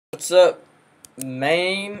What's up,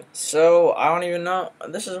 Maine? So, I don't even know.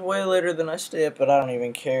 This is way later than I stay up, but I don't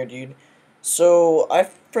even care, dude. So, I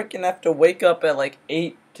freaking have to wake up at like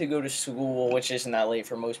 8 to go to school, which isn't that late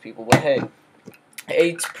for most people, but hey,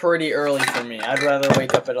 8's pretty early for me. I'd rather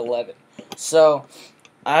wake up at 11. So,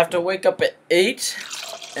 I have to wake up at 8,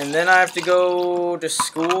 and then I have to go to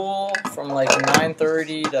school from like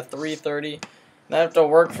 9:30 to 3:30. I have to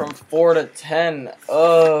work from 4 to 10.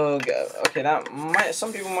 Oh god. Okay,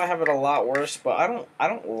 some people might have it a lot worse, but I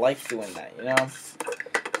don't like doing that, you know?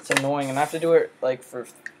 It's annoying, and I have to do it like for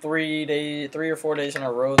 3 or 4 days in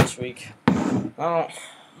a row this week. I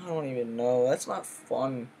don't even know. That's not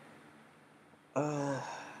fun.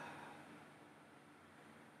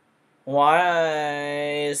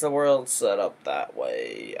 Why is the world set up that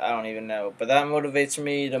way? I don't even know. But that motivates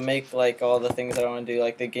me to make like all the things that I want to do,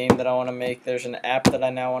 like the game that I want to make. There's an app that I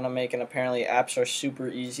now want to make, and apparently apps are super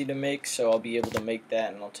easy to make, so I'll be able to make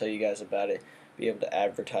that, and I'll tell you guys about it. Be able to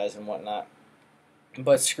advertise and whatnot.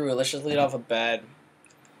 But screw it. Let's just lead off with bad.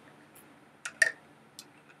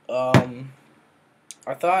 I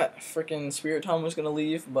thought freaking Spirit Tom was gonna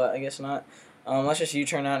leave, but I guess not. Let's just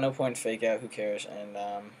U-turn out. No point fake out. Who cares? And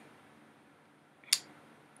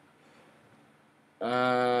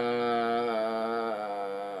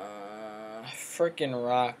freaking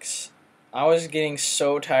rocks. I was getting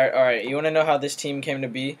so tired. Alright, you want to know how this team came to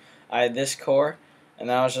be? I had this core,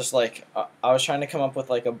 and I was just like, I was trying to come up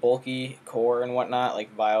with like a bulky core and whatnot,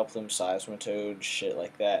 like Vileplume, Seismitoad, shit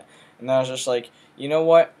like that. And I was just like, you know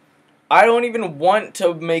what? I don't even want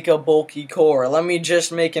to make a bulky core. Let me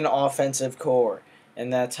just make an offensive core.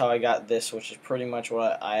 And that's how I got this, which is pretty much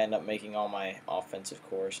what I end up making all my offensive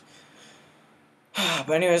cores. But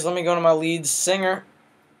anyways, let me go to my lead singer,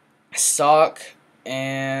 Sock,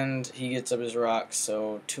 and he gets up his rocks,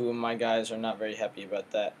 so two of my guys are not very happy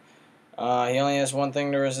about that. He only has one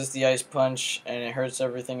thing to resist the Ice Punch, and it hurts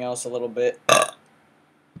everything else a little bit.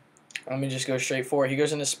 Let me just go straight for it. He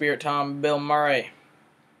goes into Spirit Tom, Bill Murray.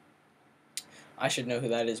 I should know who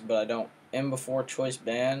that is, but I don't. M before Choice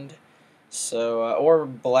Band, so or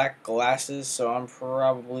Black Glasses, so I'm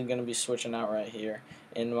probably going to be switching out right here.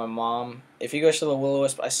 And my mom, if he goes to the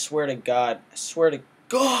Will-O-Wisp, I swear to God,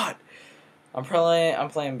 I'm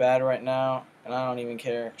playing bad right now, and I don't even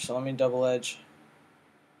care. So let me double edge.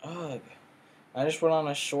 Ugh. I just went on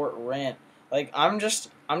a short rant. Like I'm just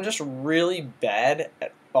really bad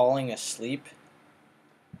at falling asleep,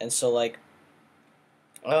 and so like,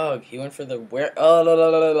 ugh, he went for the where. Oh, la, la,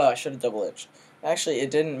 la, la, la. I should have double edged. Actually,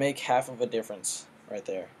 it didn't make half of a difference right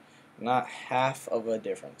there. Not half of a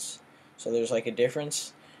difference. So there's like a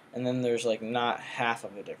difference, and then there's like not half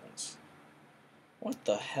of a difference. What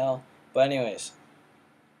the hell? But anyways.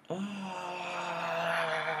 Let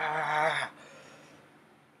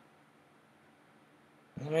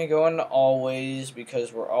me go into always,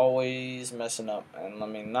 because we're always messing up. And let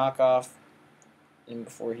me knock off him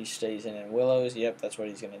before he stays in Willows. Yep, that's what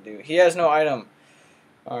he's going to do. He has no item.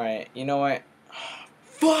 Alright, you know what?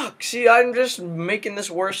 Fuck! See, I'm just making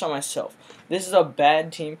this worse on myself. This is a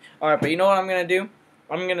bad team. Alright, but you know what I'm going to do?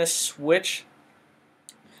 I'm going to switch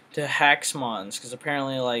to Haxmons, because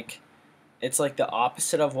apparently, like, it's like the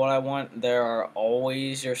opposite of what I want. There are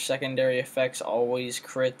always your secondary effects, always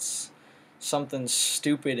crits. Something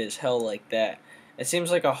stupid as hell like that. It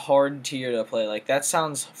seems like a hard tier to play. Like, that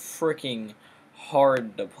sounds freaking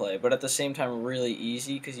hard to play, but at the same time really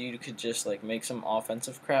easy, because you could just like make some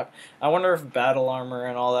offensive crap. I wonder if battle armor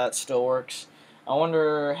and all that still works. I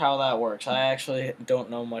wonder how that works. I actually don't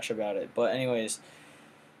know much about it, but anyways.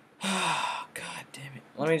 God damn it.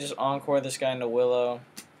 Let me just encore this guy into Willow.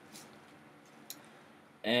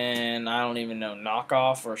 And I don't even know,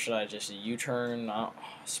 knockoff, or should I just U-turn?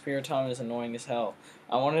 Spirit Tom is annoying as hell.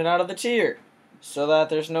 I want it out of the tier, so that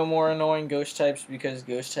there's no more annoying ghost types, because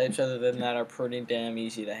ghost types other than that are pretty damn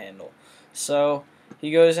easy to handle. So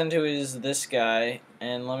he goes into this guy,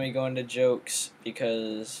 and let me go into jokes,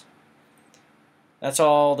 because that's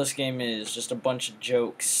all this game is, just a bunch of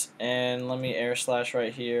jokes. And let me air slash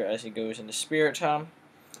right here as he goes into Spirit Tom.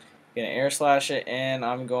 Gonna air slash it, and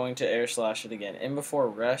I'm going to air slash it again. In before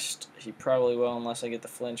rest, he probably will, unless I get the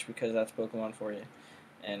flinch, because that's Pokemon for you.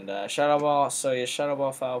 And Shadow Ball, so yeah, Shadow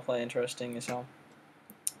Ball foul play, interesting as hell.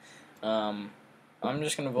 I'm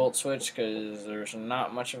just gonna Volt Switch, because there's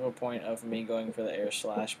not much of a point of me going for the air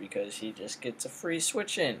slash, because he just gets a free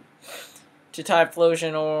switch in to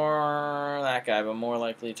Typhlosion or that guy, but more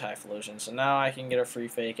likely Typhlosion. So now I can get a free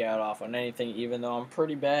fake out off on anything, even though I'm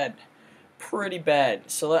pretty bad.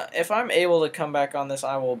 So if I'm able to come back on this,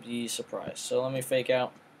 I will be surprised. So let me fake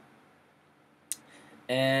out.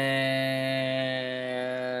 And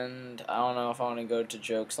I don't know if I want to go to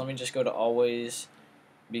jokes. Let me just go to always,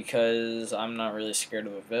 because I'm not really scared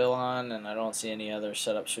of a villain, and I don't see any other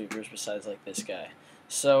setup sweepers besides like this guy.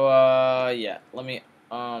 So yeah, let me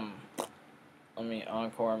encore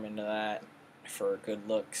him into that for good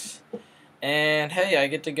looks. And hey, I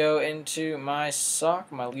get to go into my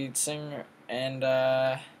sock, my lead singer, and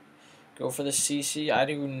go for the CC. I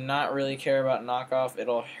do not really care about knockoff.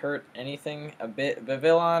 It'll hurt anything a bit.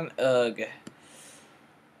 Vivillon, ugh.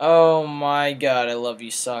 Oh my god, I love you,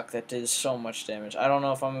 Sock. That did so much damage. I don't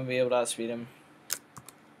know if I'm going to be able to outspeed him.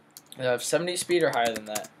 I have 70 speed or higher than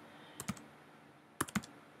that.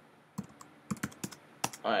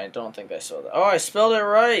 I don't think I saw that. Oh, I spelled it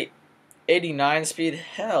right! 89 speed?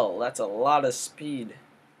 Hell, that's a lot of speed.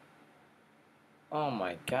 Oh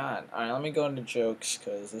my god. Alright, let me go into jokes,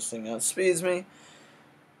 because this thing outspeeds me.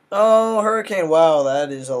 Oh, Hurricane. Wow,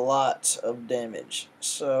 that is a lot of damage.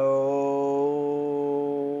 So...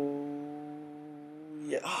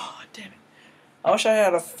 yeah. Oh, damn it. I wish I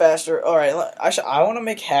had a faster... Alright, I want to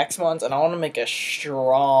make Haxmons, and I want to make a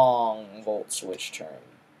strong Volt Switch turn.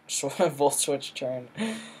 Volt Switch turn.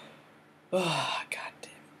 Oh, god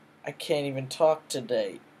damn. I can't even talk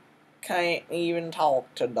today. Can't even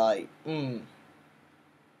talk today.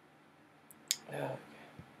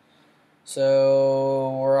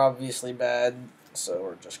 So, we're obviously bad, so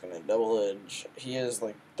we're just going to double edge. He has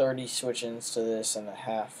like 30 switch-ins to this and a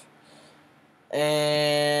half.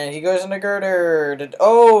 And he goes into Girder.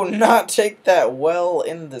 Oh, not take that well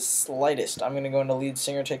in the slightest. I'm going to go into lead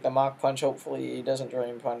singer, take the Mach Punch. Hopefully he doesn't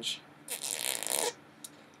Drain Punch.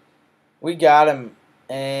 We got him.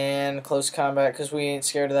 And close combat, because we ain't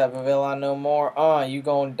scared of that Vivillon no more. You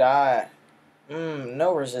gonna die.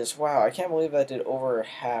 No resist. Wow, I can't believe that did over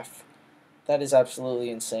half. That is absolutely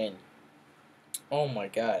insane. Oh my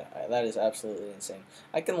god, that is absolutely insane.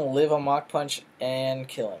 I can live a Mach Punch and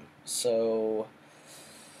kill him. So,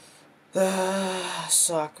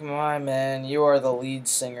 suck my man. You are the lead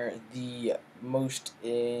singer, the most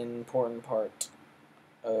important part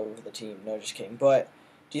of the team. No, just kidding. But,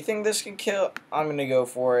 do you think this can kill? I'm going to go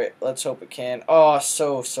for it. Let's hope it can. Oh,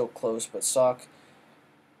 so close, but suck.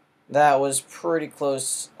 That was pretty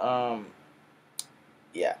close.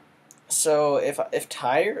 Yeah. So if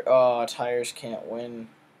tires can't win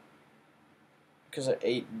because of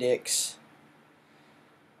 8 dicks.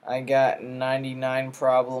 I got 99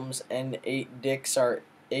 problems, and 8 dicks are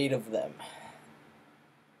 8 of them.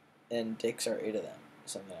 And dicks are 8 of them.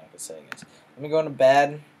 Something I could say against. Let me go into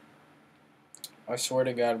bad. I swear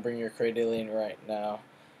to God, bring your Cradilian right now.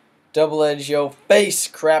 Double edge yo face,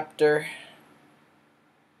 Craptor.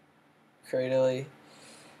 Cradily.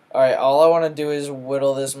 Alright, all I want to do is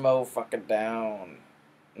whittle this motherfucker down.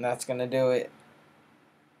 And that's going to do it.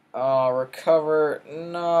 Oh, recover.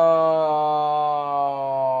 No.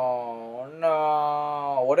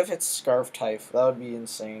 No. What if it's Scarf type? That would be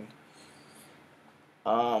insane.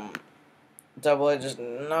 Double edge is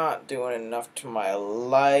not doing enough to my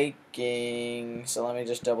liking. So let me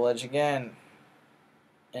just double edge again.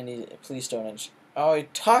 And please don't edge. Oh, he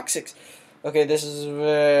toxics. Okay, this is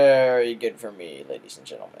very good for me, ladies and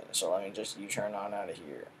gentlemen. So let me just U-turn on out of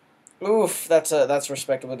here. Oof, that's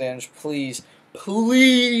respectable damage. Please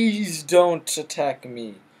don't attack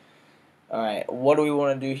me. Alright, what do we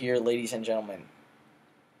want to do here, ladies and gentlemen?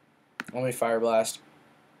 Let me Fire Blast.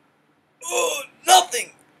 Oh,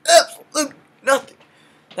 nothing! Absolutely nothing!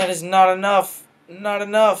 That is not enough. Not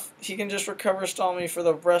enough. He can just recover stall me for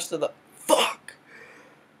the rest of the... Fuck!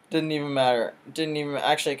 Didn't even matter. Didn't even...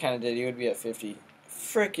 Actually, it kind of did. He would be at 50.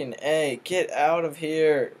 Frickin' A. Get out of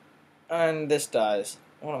here. And this dies.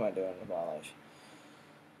 What am I doing with my life?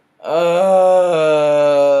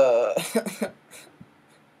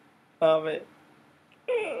 Mommy.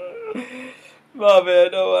 Mommy, I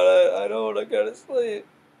don't want to go to sleep.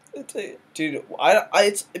 Dude,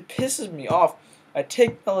 it pisses me off. I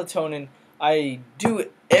take melatonin. I do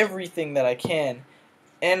everything that I can.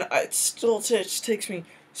 And it still takes me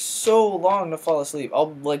so long to fall asleep.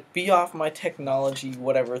 I'll like be off my technology,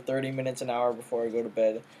 whatever, 30 minutes an hour before I go to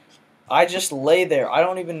bed. I just lay there. I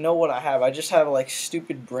don't even know what I have. I just have like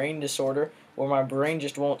stupid brain disorder where my brain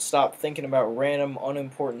just won't stop thinking about random,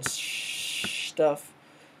 unimportant stuff.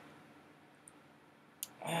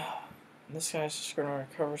 This guy's just gonna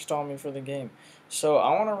recover stall me for the game. So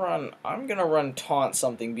I'm gonna run taunt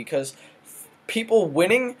something because people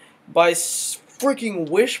winning by freaking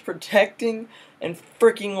wish protecting and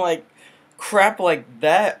freaking like crap like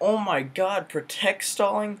that. Oh my god, protect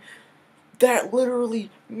stalling. That literally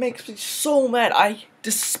makes me so mad. I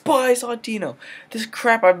despise Audino. This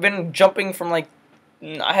crap, I've been jumping from like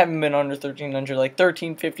I haven't been under 1300, like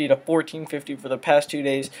 1350 to 1450 for the past 2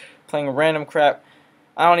 days, playing random crap.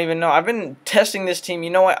 I don't even know. I've been testing this team. You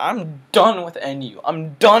know what? I'm done with NU.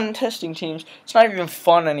 I'm done testing teams. It's not even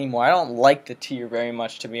fun anymore. I don't like the tier very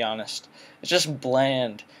much, to be honest. It's just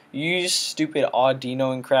bland. You use stupid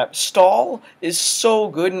Audino and crap. Stall is so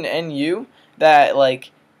good in NU that,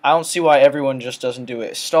 like, I don't see why everyone just doesn't do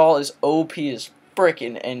it. Stall is OP as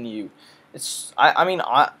frickin' NU.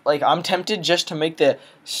 I'm tempted just to make the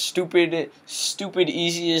stupid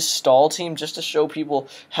easiest stall team just to show people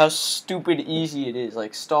how stupid easy it is.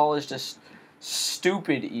 Like, stall is just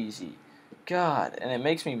stupid easy. God, and it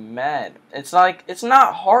makes me mad. It's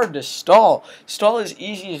not hard to stall. Stall is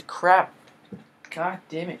easy as crap. God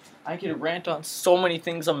damn it. I could rant on so many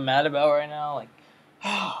things I'm mad about right now. Like,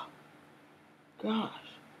 oh, gosh.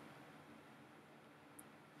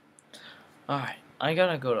 Alright, I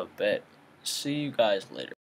gotta go to bed. See you guys later.